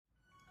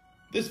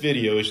This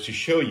video is to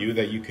show you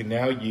that you can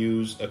now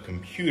use a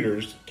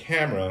computer's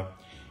camera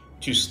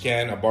to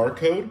scan a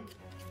barcode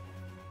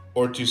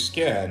or to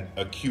scan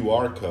a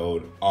QR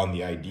code on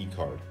the ID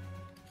card.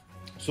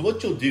 So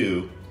what you'll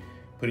do,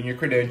 put in your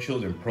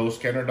credentials in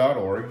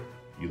proscanner.org,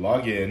 you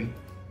log in,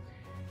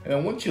 and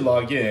then once you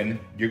log in,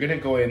 you're gonna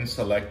go ahead and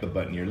select the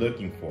button you're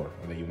looking for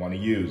or that you wanna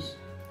use.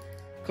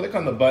 Click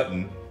on the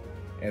button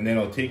and then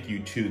it'll take you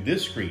to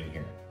this screen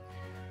here.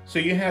 So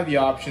you have the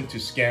option to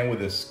scan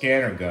with a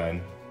scanner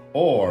gun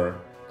or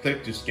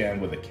click to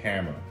scan with a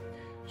camera.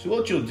 So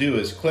what you'll do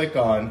is click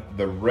on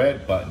the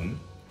red button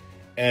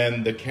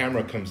and the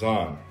camera comes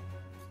on.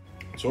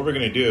 So what we're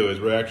gonna do is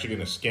we're actually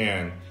gonna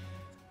scan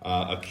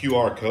a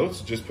QR code,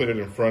 so just put it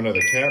in front of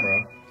the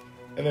camera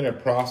and then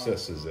it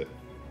processes it.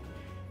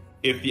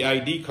 If the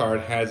ID card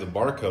has a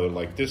barcode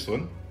like this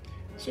one,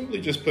 simply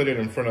just put it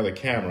in front of the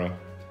camera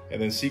and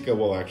then Seeka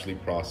will actually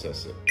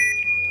process it.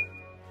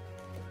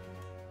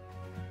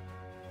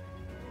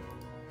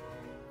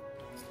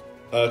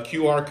 A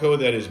QR code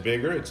that is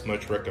bigger, it's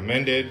much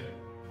recommended.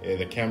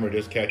 The camera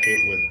does catch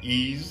it with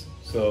ease,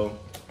 so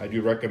I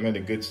do recommend a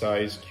good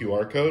size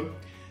QR code.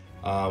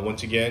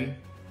 Once again,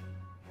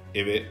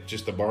 if it's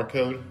just a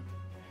barcode,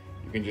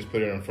 you can just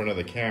put it in front of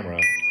the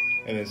camera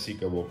and then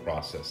Seeka will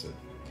process it.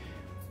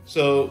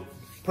 So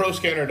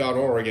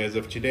proscanner.org, as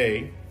of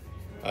today,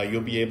 you'll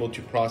be able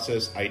to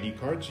process ID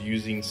cards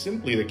using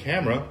simply the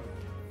camera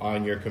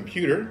on your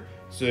computer.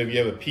 So if you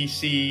have a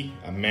PC,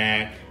 a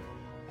Mac,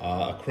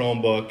 a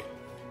Chromebook,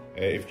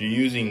 if you're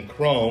using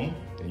Chrome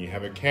and you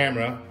have a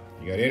camera,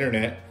 you got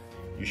internet,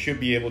 you should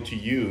be able to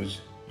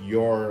use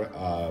your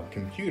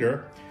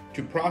computer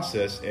to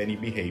process any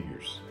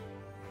behaviors.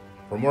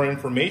 For more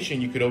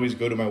information, you could always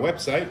go to my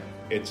website.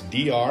 It's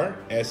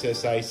drssica.com.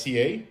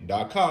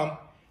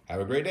 Have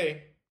a great day.